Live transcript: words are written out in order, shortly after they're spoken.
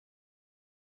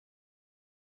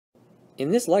In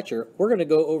this lecture, we're going to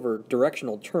go over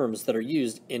directional terms that are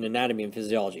used in anatomy and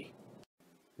physiology.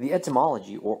 The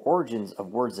etymology or origins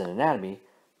of words in anatomy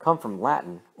come from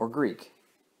Latin or Greek.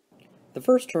 The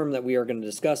first term that we are going to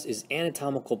discuss is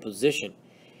anatomical position.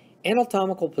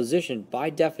 Anatomical position, by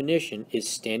definition, is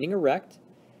standing erect,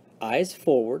 eyes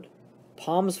forward,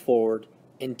 palms forward,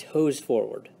 and toes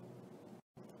forward.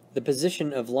 The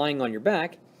position of lying on your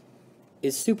back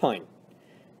is supine.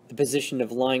 The position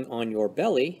of lying on your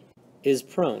belly is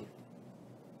prone.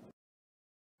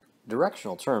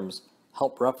 Directional terms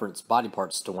help reference body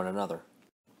parts to one another.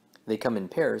 They come in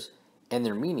pairs, and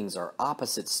their meanings are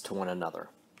opposites to one another.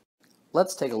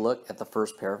 Let's take a look at the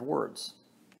first pair of words.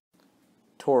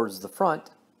 Towards the front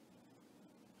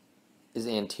is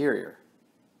anterior.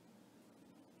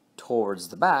 Towards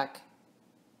the back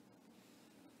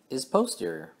is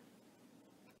posterior.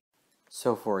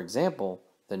 So, for example,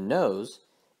 the nose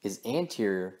is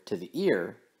anterior to the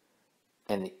ear,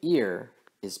 and the ear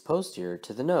is posterior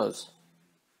to the nose.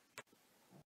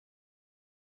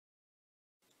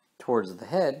 Towards the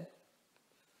head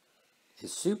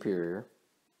is superior,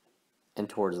 and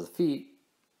towards the feet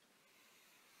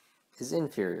is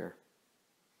inferior.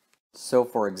 So,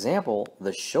 for example,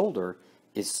 the shoulder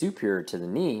is superior to the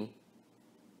knee,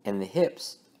 and the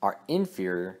hips are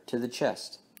inferior to the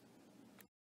chest.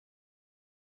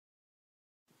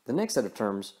 The next set of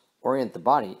terms orient the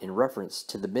body in reference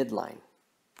to the midline.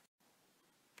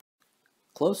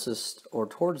 Closest or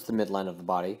towards the midline of the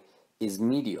body is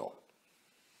medial.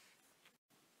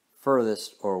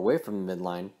 Furthest or away from the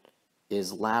midline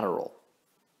is lateral.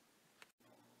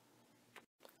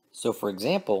 So, for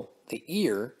example, the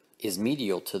ear is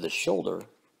medial to the shoulder,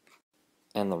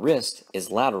 and the wrist is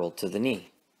lateral to the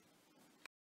knee.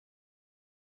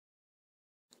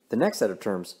 The next set of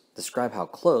terms describe how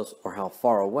close or how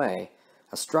far away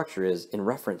a structure is in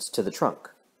reference to the trunk.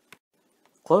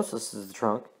 Closest to the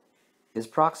trunk is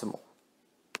proximal.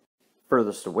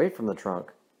 Furthest away from the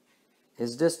trunk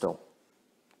is distal.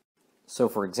 So,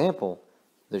 for example,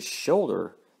 the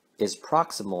shoulder is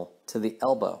proximal to the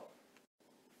elbow,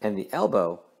 and the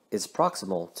elbow is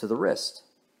proximal to the wrist.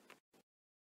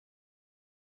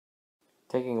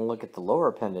 Taking a look at the lower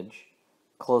appendage,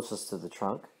 closest to the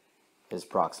trunk is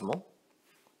proximal.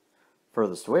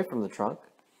 Furthest away from the trunk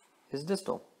is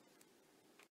distal.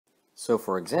 So,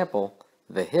 for example,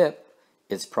 the hip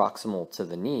is proximal to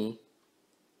the knee,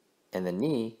 and the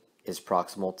knee is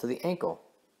proximal to the ankle.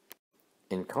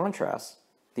 In contrast,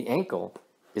 the ankle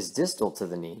is distal to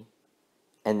the knee,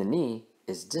 and the knee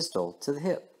is distal to the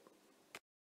hip.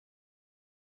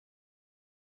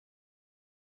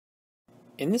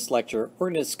 In this lecture, we're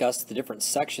going to discuss the different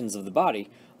sections of the body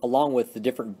along with the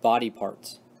different body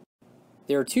parts.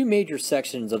 There are two major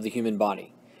sections of the human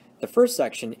body. The first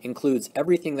section includes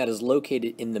everything that is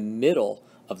located in the middle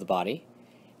of the body,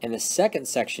 and the second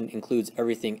section includes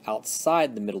everything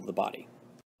outside the middle of the body.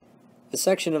 The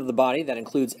section of the body that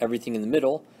includes everything in the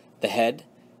middle, the head,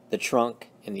 the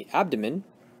trunk, and the abdomen,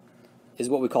 is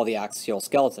what we call the axial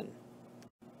skeleton.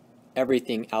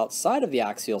 Everything outside of the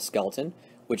axial skeleton,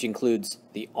 which includes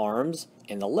the arms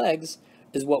and the legs,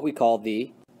 is what we call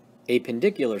the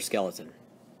appendicular skeleton.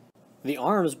 The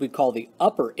arms we call the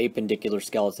upper appendicular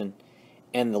skeleton,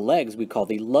 and the legs we call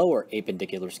the lower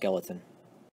appendicular skeleton.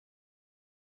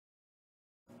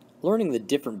 Learning the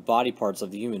different body parts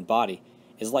of the human body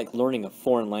is like learning a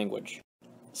foreign language.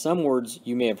 Some words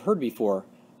you may have heard before,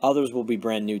 others will be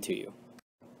brand new to you.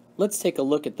 Let's take a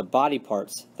look at the body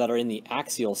parts that are in the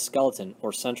axial skeleton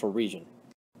or central region.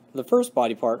 The first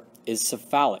body part is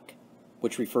cephalic,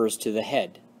 which refers to the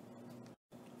head.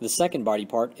 The second body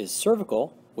part is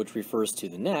cervical, which refers to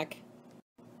the neck.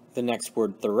 The next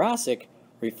word, thoracic,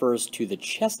 refers to the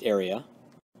chest area.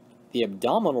 The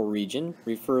abdominal region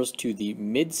refers to the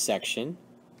midsection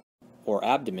or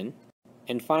abdomen.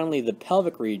 And finally, the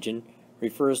pelvic region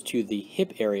refers to the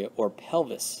hip area or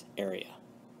pelvis area.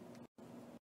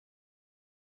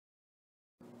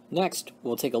 Next,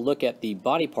 we'll take a look at the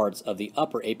body parts of the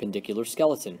upper appendicular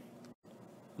skeleton.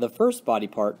 The first body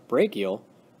part, brachial,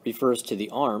 refers to the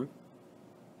arm.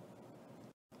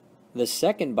 The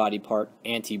second body part,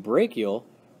 antebrachial,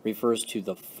 refers to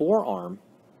the forearm.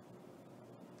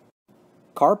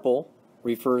 Carpal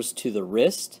refers to the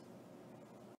wrist.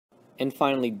 And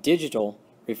finally, digital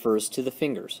refers to the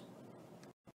fingers.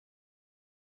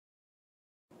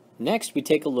 Next, we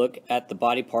take a look at the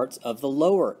body parts of the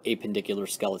lower appendicular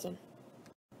skeleton.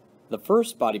 The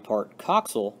first body part,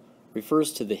 coxal,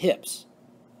 refers to the hips.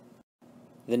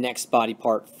 The next body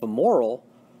part, femoral,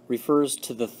 refers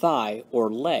to the thigh or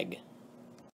leg.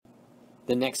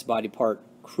 The next body part,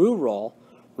 crural,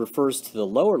 refers to the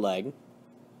lower leg.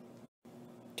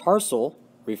 Tarsal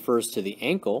refers to the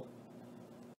ankle,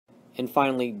 and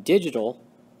finally digital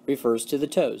refers to the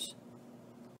toes.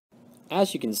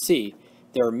 As you can see,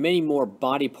 there are many more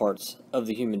body parts of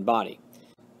the human body.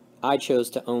 I chose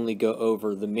to only go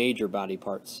over the major body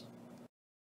parts.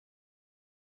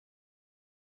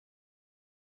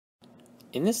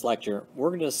 In this lecture, we're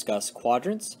going to discuss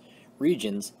quadrants,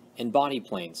 regions, and body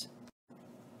planes.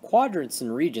 Quadrants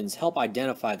and regions help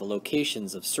identify the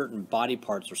locations of certain body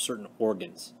parts or certain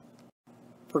organs.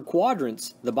 For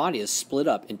quadrants, the body is split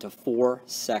up into 4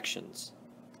 sections.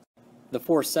 The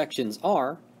 4 sections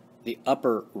are the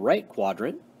upper right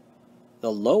quadrant,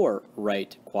 the lower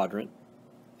right quadrant,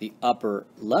 the upper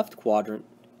left quadrant,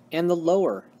 and the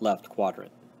lower left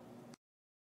quadrant.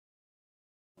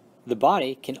 The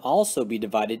body can also be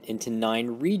divided into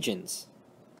 9 regions,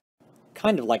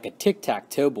 kind of like a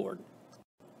tic-tac-toe board.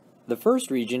 The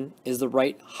first region is the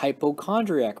right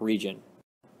hypochondriac region.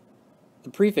 The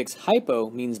prefix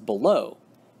hypo means below.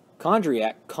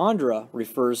 Chondra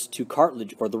refers to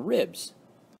cartilage or the ribs.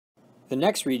 The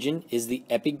next region is the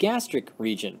epigastric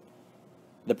region.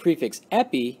 The prefix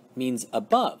epi means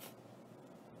above.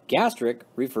 Gastric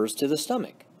refers to the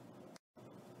stomach.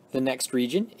 The next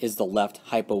region is the left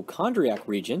hypochondriac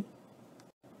region.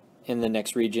 And the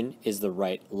next region is the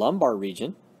right lumbar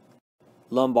region.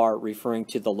 Lumbar referring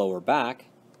to the lower back.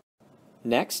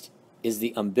 Next is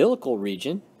the umbilical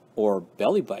region, or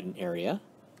belly button area.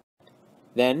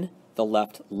 Then the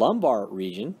left lumbar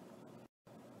region.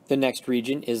 The next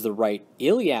region is the right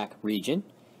iliac region,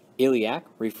 iliac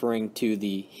referring to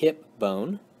the hip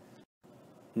bone.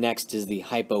 Next is the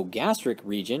hypogastric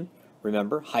region.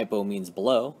 Remember, hypo means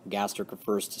below, gastric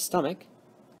refers to stomach.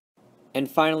 And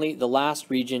finally, the last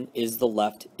region is the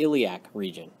left iliac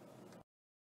region.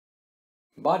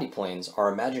 Body planes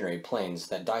are imaginary planes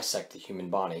that dissect the human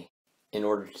body in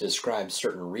order to describe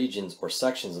certain regions or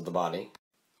sections of the body,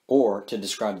 or to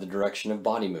describe the direction of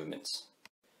body movements.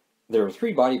 There are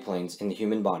 3 body planes in the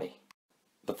human body.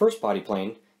 The first body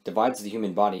plane divides the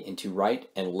human body into right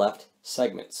and left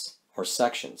segments, or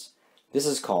sections. This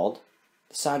is called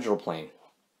the sagittal plane.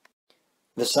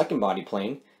 The second body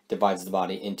plane divides the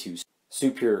body into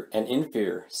superior and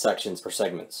inferior sections or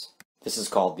segments. This is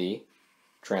called the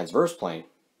transverse plane.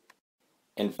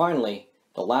 And finally,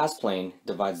 the last plane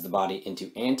divides the body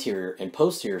into anterior and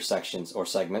posterior sections or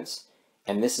segments,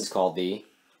 and this is called the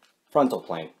frontal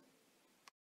plane.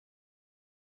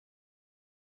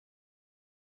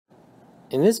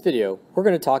 In this video, we're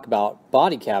going to talk about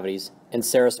body cavities and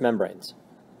serous membranes.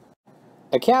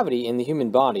 A cavity in the human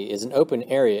body is an open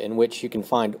area in which you can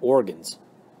find organs.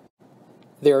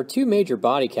 There are 2 major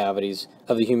body cavities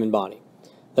of the human body.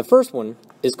 The first one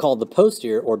is called the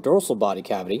posterior or dorsal body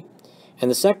cavity, and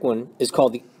the second one is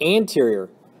called the anterior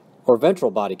or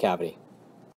ventral body cavity.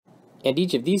 And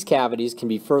each of these cavities can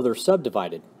be further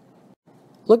subdivided.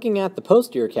 Looking at the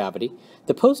posterior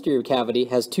cavity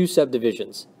has 2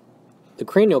 subdivisions, the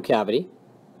cranial cavity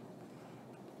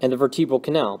and the vertebral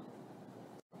canal.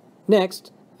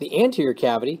 Next, the anterior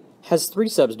cavity has 3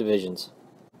 subdivisions.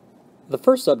 The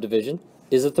first subdivision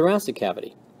is the thoracic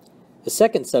cavity. The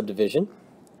second subdivision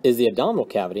is the abdominal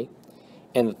cavity,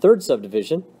 and the third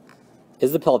subdivision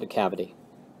is the pelvic cavity.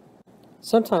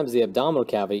 Sometimes the abdominal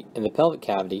cavity and the pelvic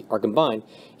cavity are combined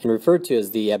and referred to as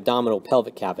the abdominal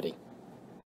pelvic cavity.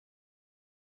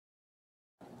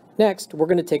 Next, we're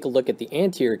going to take a look at the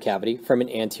anterior cavity from an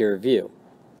anterior view.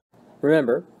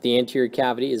 Remember, the anterior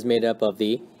cavity is made up of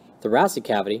the thoracic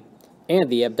cavity and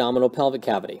the abdominal pelvic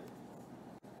cavity.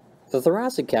 The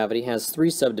thoracic cavity has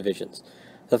 3 subdivisions.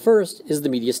 The first is the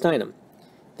mediastinum.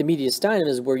 The mediastinum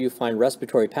is where you find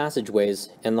respiratory passageways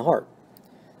and the heart.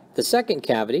 The second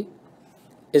cavity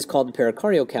is called the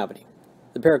pericardial cavity.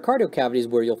 The pericardial cavity is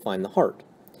where you'll find the heart.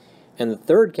 And the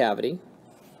third cavity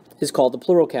is called the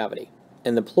pleural cavity.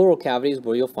 And the pleural cavity is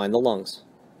where you'll find the lungs.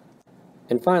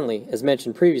 And finally, as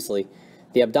mentioned previously,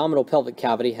 the abdominal pelvic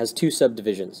cavity has 2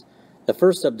 subdivisions. The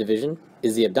first subdivision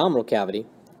is the abdominal cavity,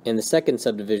 and the second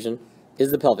subdivision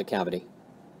is the pelvic cavity.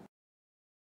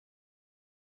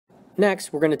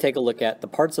 Next, we're going to take a look at the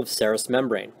parts of serous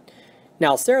membrane.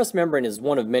 Now, serous membrane is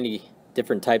one of many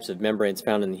different types of membranes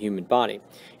found in the human body.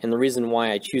 And the reason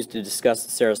why I choose to discuss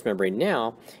the serous membrane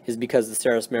now is because the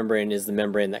serous membrane is the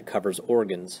membrane that covers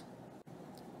organs.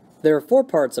 There are 4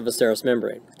 parts of a serous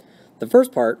membrane. The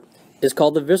first part is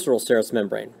called the visceral serous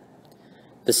membrane.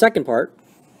 The second part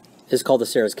is called the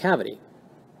serous cavity.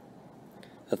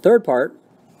 The third part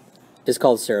is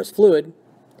called the serous fluid,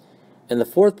 and the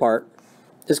fourth part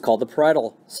is called the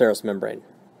parietal serous membrane.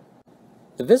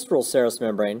 The visceral serous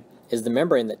membrane is the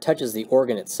membrane that touches the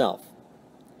organ itself.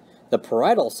 The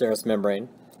parietal serous membrane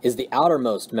is the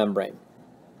outermost membrane.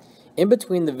 In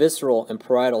between the visceral and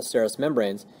parietal serous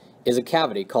membranes is a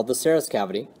cavity called the serous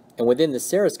cavity, and within the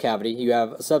serous cavity you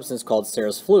have a substance called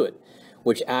serous fluid,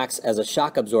 which acts as a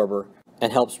shock absorber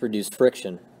and helps reduce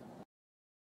friction.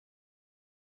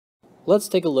 Let's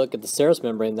take a look at the serous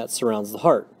membrane that surrounds the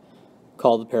heart,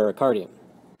 called the pericardium.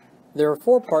 There are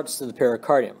 4 parts to the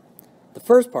pericardium. The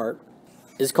first part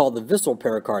is called the visceral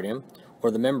pericardium,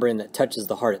 or the membrane that touches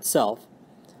the heart itself.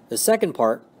 The second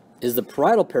part is the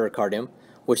parietal pericardium,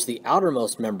 which is the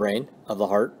outermost membrane of the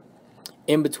heart.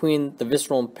 In between the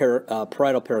visceral and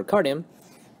parietal pericardium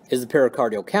is the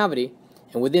pericardial cavity,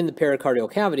 and within the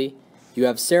pericardial cavity you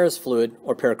have serous fluid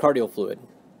or pericardial fluid.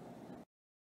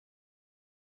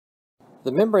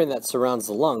 The membrane that surrounds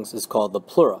the lungs is called the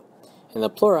pleura, and the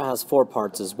pleura has 4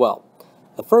 parts as well.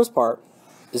 The first part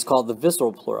is called the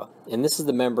visceral pleura, and this is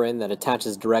the membrane that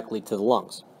attaches directly to the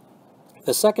lungs.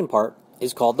 The second part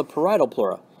is called the parietal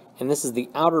pleura, and this is the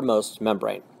outermost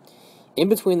membrane. In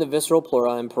between the visceral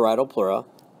pleura and parietal pleura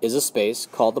is a space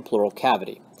called the pleural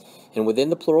cavity, and within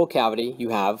the pleural cavity you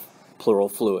have pleural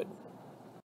fluid.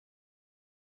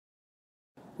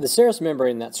 The serous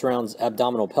membrane that surrounds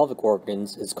abdominal pelvic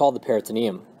organs is called the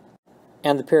peritoneum,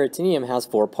 and the peritoneum has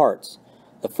 4 parts.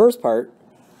 The first part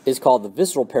is called the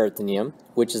visceral peritoneum,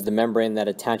 which is the membrane that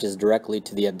attaches directly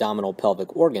to the abdominal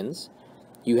pelvic organs.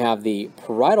 You have the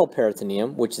parietal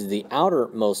peritoneum, which is the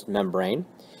outermost membrane,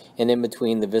 and in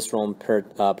between the visceral and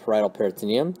parietal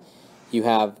peritoneum you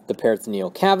have the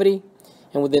peritoneal cavity,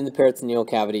 and within the peritoneal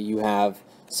cavity you have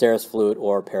serous fluid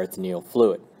or peritoneal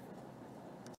fluid.